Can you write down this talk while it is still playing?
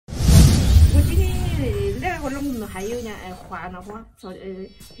能还有呢，换了花做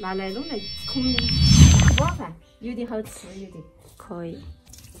拿来弄来孔花饭，有点好吃，有点可以。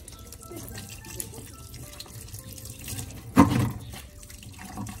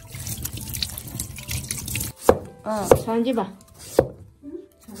上去吧。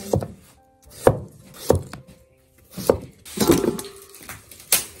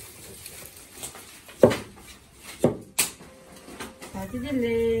这点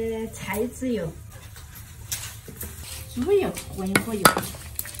的菜籽油、猪油、混合油，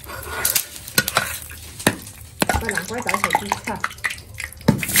把南瓜倒下去炒。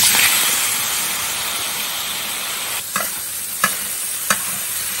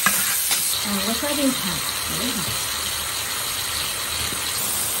我撒点糖，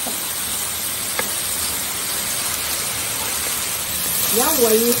要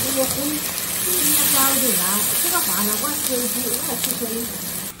维护荤。搞定了，这个饭呢，我随机我还吃水。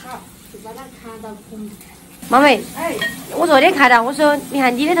好，就把它砍到孔。妈妹，哎，我昨天看到，我说，你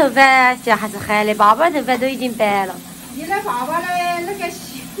看你的头发现在还是黑的，爸爸的头发都已经白了。你的爸爸的那个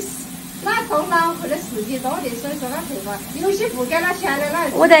那头脑壳的刺激多点，所以说他头发有些不给他钱的了。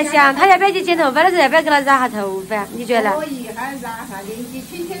我在想，他要不要去剪头发的时候，要不要给他染下头发？你觉得？可以，还染下年纪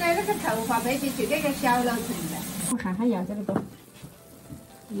轻轻的那个头发背起去给个小老头的。我看他要这个多。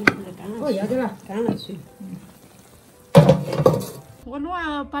我要得了，干了水。我弄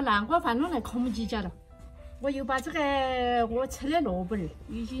完把南瓜饭弄来空几角了，我又把这个我吃的萝卜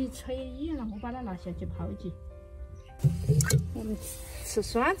已经吹硬了，我把它拿下去泡起。我们吃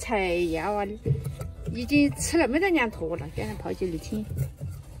酸菜药啊，已经吃那么多年坨了，给它泡起来听。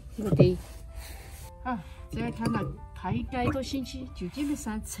没得。好，再看到泡一个星期就基本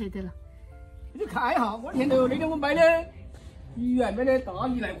上吃得了。你看一下，我前头那天我买的。医院买的大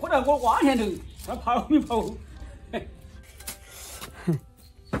米来，可能我挖前头，它泡没泡？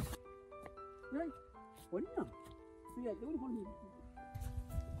昏了，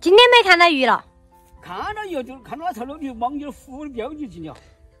今天没看到鱼了。看到鱼就看到它臭了，就网友浮标就进了。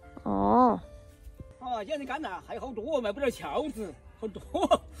哦。啊，现在干了还好多，买不了翘子，好多。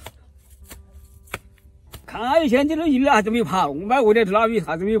看现在的鱼还是没跑，我买回来的那鱼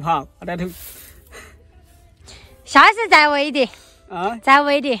还是没跑，那头。下次再喂一点啊，再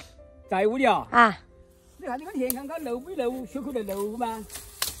喂一点，再喂的啊！你看这个田看看漏没漏，血口的漏吗？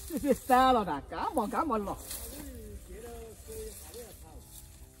就是散了的，干嘛了？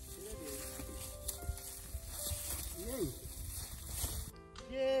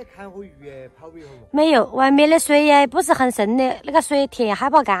也看过鱼跑没有？没有，外面的水也不是很深的，那个水田害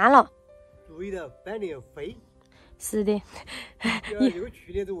怕干了。注意的，半年飞。是的。这个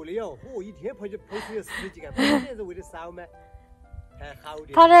去年子喂的哟，一天跑出有10几个，今年子喂的少吗？还好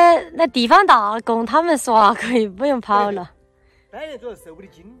点。他的那地方大，供他们耍可以不用跑了。半年主要受不得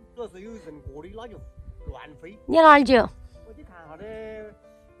劲，主要是有人过的那就乱飞。你哪儿去？我去看下的，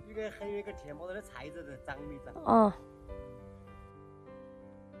有个田旁边的菜籽在长没长？哦。